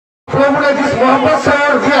लोगों ने जिस मोहब्बत से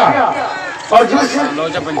वोट दिया और जिस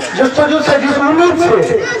जस्तजू से, जिस उम्मीद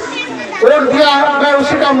से वोट दिया, मैं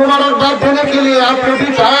उसी का मुबारकबाद देने के लिए आपके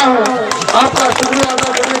बीच आया हूँ, आपका शुक्रिया अदा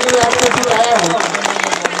करने के लिए आपके बीच आया हूँ।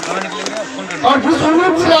 और जिस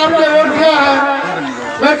उम्मीद से आपने वोट दिया है,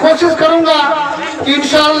 मैं कोशिश करूंगा कि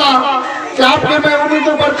इंशाअल्लाह कि आपके मैं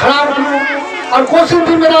उम्मीदों पर खड़ा उतरूं, और कोशिश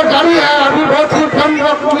भी मेरा जारी है। अभी बहुत ही कम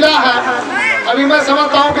वक्त मिला है। अभी मैं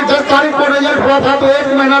समझता हूँ कि 10 तारीख को रिजल्ट हुआ था, तो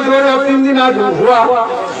 1 महीना 2 या 3 दिन आज हुआ,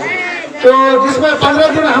 तो जिसमें 15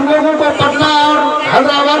 दिन हम लोगों को पटना और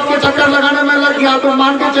हैदराबाद के चक्कर लगाने में लग गया। तो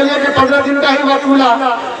मान के चलिए कि 15 दिन का ही वक्त मिला,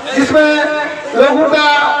 जिसमें लोगों का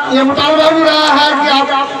ये मुतालबा भी रहा है कि आप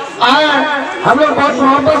आए, हम लोग बहुत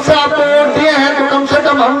मोहब्बत से आपको वोट दिए हैं, तो कम से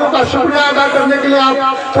कम हम लोग का शुक्रिया अदा करने के लिए आप,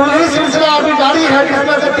 तो यही सिलसिला अभी जारी है,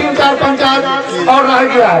 जिसमें से 3-4 पंचायत और रह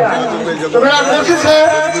गया है। तो मेरा कोशिश है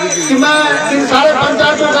कि मैं इन सारे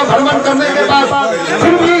पंचायतों का भ्रमण करने के बाद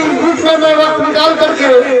फिर भी इस बीच में मैं वक्त निकाल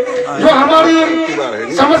करके जो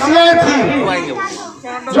हमारी समस्याएं थी,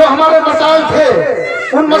 जो हमारे मसाइल थे,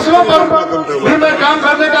 उन मसलों पर भी मैं काम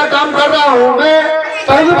करने का काम कर रहा हूँ। मैं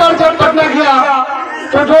पहली बार जब पटना गया,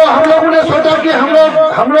 तो जो हम लोगों ने सोचा कि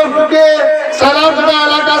हम लोग के सैलाब ज़दा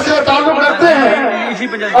इलाका से ताल्लुक रखते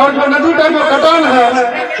हैं, और जो नदी का जो कटान है,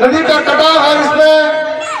 नदी का कटाव है, इसमें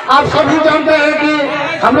आप सभी जानते हैं कि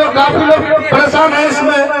हम लोग काफी लोग परेशान हैं।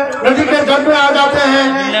 इसमें नदी के जल में आ जाते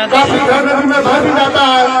हैं, काफी घर नदी में बह भी जाता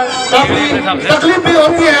है, काफी तकलीफ भी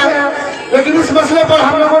होती है। लेकिन इस मसले पर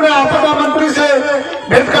हम लोगों ने आपदा मंत्री से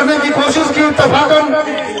भेंट करने की कोशिश की। इत्तफाकन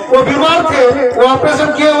वो बीमार थे, वो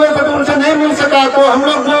ऑपरेशन किए हुए थे, तो उनसे नहीं मिल सका। तो हम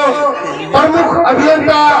लोग जो प्रमुख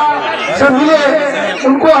अभियंता से मिले,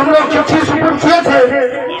 उनको हम लोग चिट्ठी सुपुर्द किए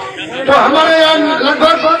थे। तो हमारे यहाँ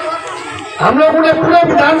लगभग हम लोगों ने पूरे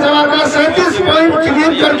विधानसभा का 37 पॉइंट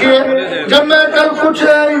क्लियर करके, जब मैं कल कुछ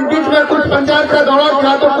इस बीच में कुछ पंचायत का दौरा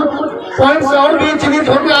किया, तो कुछ पॉइंट्स और भी चिन्हित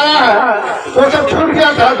होकर आया है, वो सब छूट गया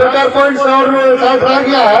था, 2-4 पॉइंट्स और साथ रह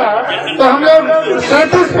गया है। तो हम लोग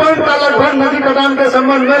 37 पॉइंट का लगभग नदी कटान के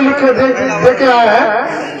संबंध में लिख के देके आए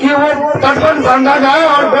हैं कि वो तटबंध बांधा जाए,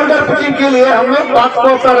 और बोल्डर पिचिंग के लिए हम लोग बात को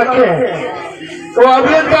ऊपर रखे हैं। तो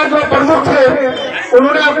अभियंता जो प्रमुख थे,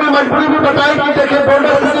 उन्होंने अपनी मजबूरी भी बताई कि देखिए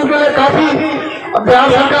बोल्डर पिचिंग के लिए काफी बिहार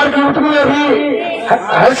सरकार की उतनी अभी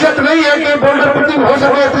हैसियत नहीं है कि बोल्डर पिचिंग हो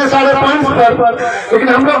सके इतने सारे पॉइंट्स पर, लेकिन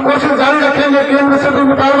हम लोग कोशिश जारी रखेंगे, केंद्र से भी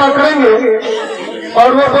मुतालबा करेंगे।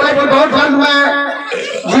 और वो बोले कि बहुत जल्द मैं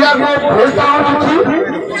जिला को भेजता हूँ चिट्ठी,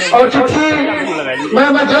 और चिट्ठी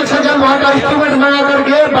मैं जल्द से जल्द वहाँ का एस्टीमेट मंगा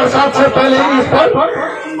करके बरसात से पहले ही इस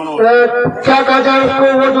पर क्या कहा जाए उसको,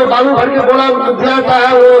 वो जो बालू भर के बोला दिया जाता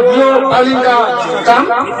है, वो जियो फाइलिंग का काम,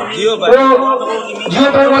 वो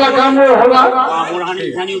जियो पैक वाला काम वो होगा।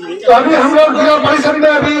 तो अभी हम लोग जिला परिषद में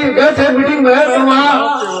अभी गए थे मीटिंग में, तो वहाँ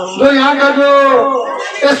जो यहाँ का जो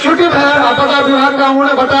एग्जीक्यूटिव है आपदा विभाग का,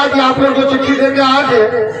 उन्होंने बताया कि आप लोग जो चिट्ठी देके आए थे,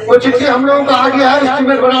 वो चिट्ठी हम लोगों का आ गया है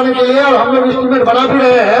एस्टीमेट बनाने के लिए, और हम लोग एस्टीमेट बना भी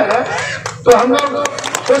रहे हैं। तो हम लोग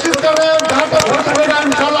कोशिश कर रहे हैं, जहाँ तक हो सकेगा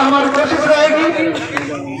इंशाल्लाह हमारी कोशिश रहेगी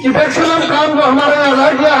कि मैक्सिमम काम जो हमारे यहाँ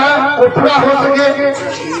रह गया है वो पूरा हो सके।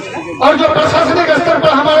 और जो प्रशासनिक स्तर पर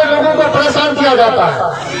हमारे लोगों को परेशान किया जाता है,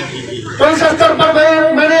 तो इस स्तर पर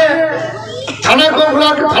मैंने थाना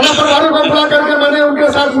प्रभारी को बुला करके मैंने उनके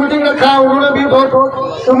साथ मीटिंग रखा। उन्होंने भी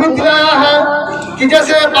बहुत उम्मीद दिलाया है कि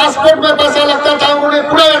जैसे पासपोर्ट में पैसा लगता था, उन्होंने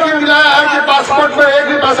पूरा यकीन दिलाया है कि पासपोर्ट में एक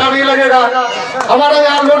भी पैसा नहीं लगेगा। हमारे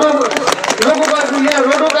यहाँ लोगों का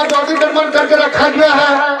रोडों का जो अतिक्रमण करके रखा गया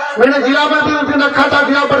है, मैंने जिला में भी उस दिन रखा था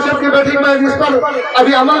जिला परिषद की बैठक में, जिस पर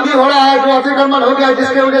अभी अमल भी हो रहा है, जो अतिक्रमण हो गया,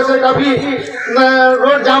 जिसके वजह से काफी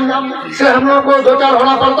रोड जाम से हम लोग को 2-4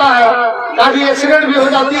 होना पड़ता है, काफी एक्सीडेंट भी हो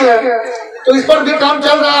जाती है। तो इस पर भी काम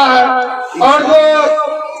चल रहा है। और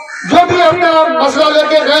जो भी अपना मसला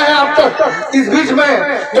लेके गए हैं अब तक, इस बीच में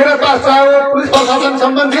मेरे पास चाहे वो पुलिस प्रशासन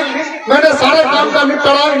संबंधित, मैंने सारे काम का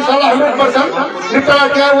निपटारा इंशाल्लाह 100% निपटारा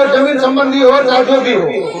किया, वो जमीन संबंधी हो चाहे जो भी हो।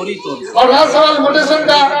 और रहा सवाल मोटेशन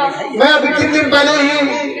का, मैं अभी 3 दिन पहले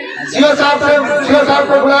ही सीओ साहब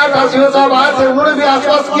को बुलाया था, सीओ साहब आए थे, उन्होंने भी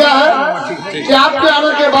आश्वस्त किया है कि आपके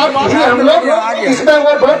आने के बाद ही हम लोग, इसमें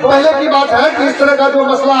वो बहुत पहले की बात है कि इस तरह का जो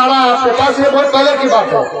मसला आ रहा है आपके पास, ये बहुत पहले की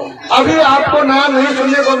बात है, अभी आपको नया नहीं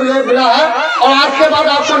सुनने को मिला है, और आज के बाद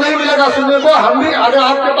आपको नहीं मिलेगा सुनने को। हम भी अगर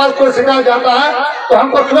आपके पास कोई शिकायत जाता है तो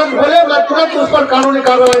हमको तुरंत बोले, मैं तुरंत उस पर कानूनी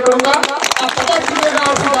कार्रवाई करूंगा। आप पता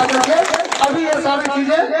कीजिएगा ऑफिस आकर के, अभी ये सारी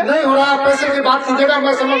चीजें नहीं हो रहा है। पैसे की बात कीजिएगा,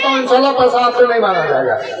 मैं समझता हूँ इंशाल्लाह पैसा आपसे नहीं मांगा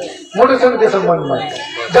जाएगा मोटेशन के संबंध में।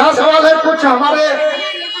 जहाँ सवाल है, कुछ हमारे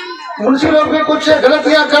मुंशी लोग भी कुछ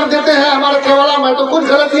गलतियां कर देते हैं हमारे केवड़ा में, तो कुछ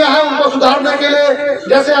गलतियां हैं उनको सुधारने के लिए,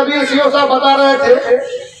 जैसे अभी सीओ साहब बता रहे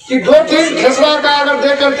थे कि 2-3 खेसरा का अगर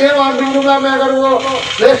दे करके वहाँ बिंदुगा में अगर वो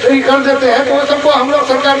रजिस्ट्री कर देते हैं तो वो सबको हम लोग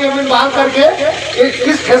सरकारी अमीन बहाल करके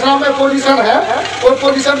किस खेसरा में पोजीशन है वो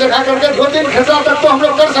पोजीशन दिखा करके 2-3 खेसरा तक तो हम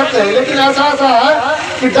लोग कर सकते हैं। लेकिन ऐसा है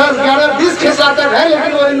कि 10, 11, 20 खेसरा तक है,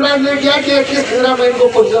 लेकिन वो इमरान ने किया कि 21 खेसरा में इनको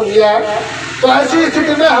पोजीशन दिया है। तो ऐसी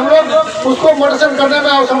स्थिति में हम लोग उसको मोडिशन करने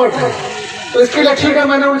में असमर्थ है। तो इसके लिए ठीक है,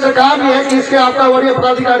 मैंने उनसे कहा भी है कि इसके आपका वरीय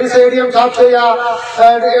पदाधिकारी से, एडीएम साहब से या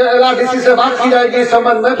LRDC से बात की जाएगी इस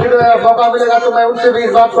संबंध में। फिर मौका मिलेगा तो मैं उनसे भी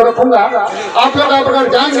इस बात को रखूंगा। आप लोग अगर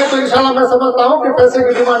जाएंगे तो इंशाल्लाह मैं समझता हूँ कि पैसे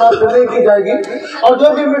की डिमांड आपसे नहीं की जाएगी। और जो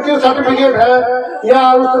भी मृत्यु सर्टिफिकेट है या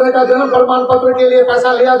उस तरह का जन्म प्रमाण पत्र के लिए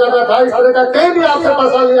पैसा लिया जाता था, इस तरह का कहीं भी आपसे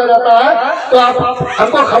पैसा लिया जाता है तो आप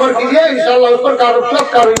हमको खबर कीजिए, इंशाल्लाह उस पर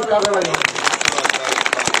कार्रवाई।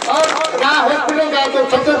 और वहाँ हॉस्पिटल का तो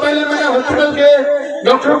सबसे पहले मैंने हॉस्पिटल के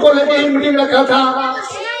डॉक्टरों को लेकर ही मीटिंग रखा था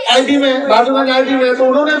आईडी में, बाजूगंज आईडी में। तो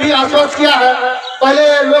उन्होंने भी आश्वस्त किया है। पहले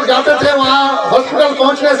लोग जाते थे वहाँ, हॉस्पिटल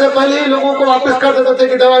पहुँचने से पहले ही लोगों को वापस कर देते थे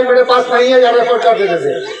कि दवाई मेरे पास नहीं है, या रेफर कर देते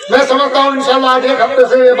थे। मैं समझता हूँ इंशाल्लाह आज 1 हफ्ते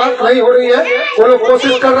से ये बात नहीं हो रही है। वो लोग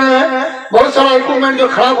कोशिश कर रहे हैं। बहुत सारा इक्विपमेंट जो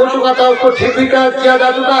खराब हो चुका था उसको ठीक भी किया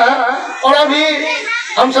जा चुका है। और अभी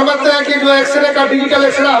हम समझते हैं कि जो एक्सरे का डिजिटल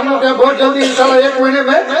एक्सरे हम लोग बहुत जल्दी इंशाल्लाह 1 महीने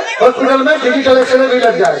में हॉस्पिटल में डिजिटल एक्सरे भी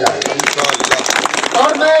लग जाएगा।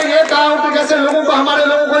 और मैं ये कहा हूँ कि जैसे लोगों को, हमारे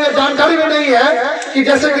लोगों को ये जानकारी भी नहीं है कि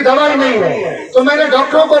जैसे कि दवाई नहीं है, तो मैंने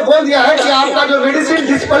डॉक्टरों को बोल दिया है कि आपका जो मेडिसिन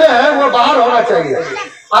डिस्प्ले है वो बाहर होना चाहिए।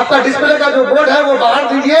 आपका डिस्प्ले का जो बोर्ड है वो बाहर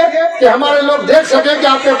दीजिए कि हमारे लोग देख सके कि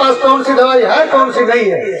आपके पास कौन सी दवाई है, कौन सी नहीं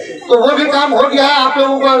है। तो वो भी काम हो गया है। आप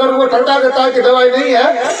लोगों को अगर वो ठंडा देता है कि दवाई नहीं है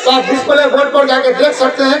तो आप डिस्प्ले बोर्ड पर जाके देख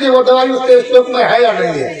सकते हैं कि वो दवाई उसके स्टॉक में है या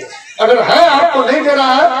नहीं है। अगर है, आपको नहीं दे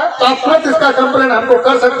रहा है तो आप तुरंत इसका कंप्लेन हमको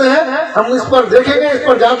कर सकते हैं। हम इस पर देखेंगे, इस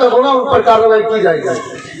पर जहाँ तक होगा उन पर कार्रवाई की जाएगी।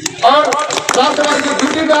 और राष्ट्रवाद की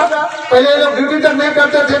ड्यूटी का पहले लोग ड्यूटी तक नहीं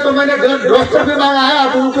करते थे, तो मैंने रोस्टर भी मांगा है,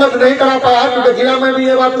 अब उपलब्ध नहीं करा पाया क्योंकि जिला में भी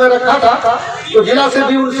ये बात मैं रखा था। तो जिला से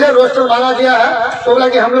भी उनसे रोस्टर मांगा गया है, तो बोला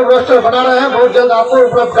कि हम लोग रोस्टर बना रहे हैं, बहुत जल्द आपको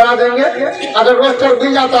उपलब्ध करा देंगे। अगर रोस्टर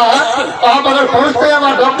मिल जाता है तो आप अगर पहुंचते हैं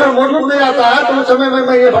वहाँ डॉक्टर मौजूद नहीं आता है तो उस समय में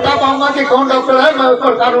मैं ये बता पाऊंगा कि कौन डॉक्टर है। मैं उस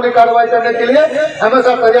पर कानूनी कार्रवाई करने के लिए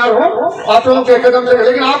हमेशा तैयार हूँ आप लोगों के कदम से।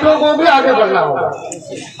 लेकिन आप लोगों को भी आगे बढ़ना होगा।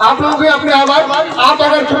 आप लोग भी अपनी आवाज, आप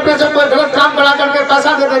अगर छुट्टे से कोई गलत काम करा करके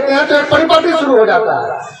पैसा दे देते हैं तो एक परिपाटी शुरू हो जाता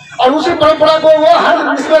है और उसी परंपरा को वो हर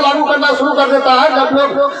इसमें लागू करना शुरू कर देता है। जब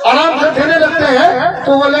लोग आराम से देने लगते हैं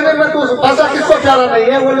तो वो लेने में तो पैसा किसको प्यारा नहीं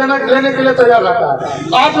है, वो लेने के लिए तैयार रहता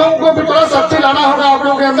है। आप लोगों को भी थोड़ा सख्ती लाना होगा आप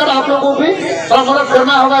लोगों के अंदर, आप लोगों को भी थोड़ा मदद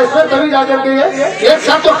करना होगा इसमें, तभी जाकर के ये एक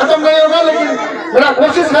साथ तो खत्म नहीं होगा। लेकिन मेरा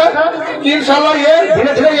कोशिश है कि इंशाल्लाह ये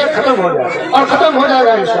धीरे धीरे ये खत्म हो जाए और खत्म हो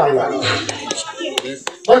जाएगा इंशाल्लाह।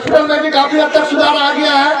 हॉस्पिटल में भी काफी हद तक सुधार आ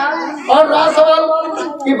गया है। और रहा सवाल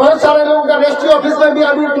कि बहुत सारे लोगों का रजिस्ट्री ऑफिस में भी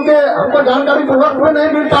अभी क्योंकि हमको जानकारी वक्त में नहीं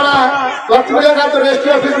मिल पा रहा है, वक्त मिलेगा तो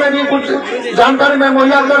रजिस्ट्री ऑफिस में भी कुछ जानकारी मैं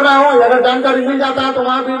मुहैया कर रहा हूँ। अगर जानकारी मिल जाता है तो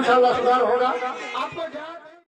वहाँ भी इंशाल्लाह सुधार होगा। आपको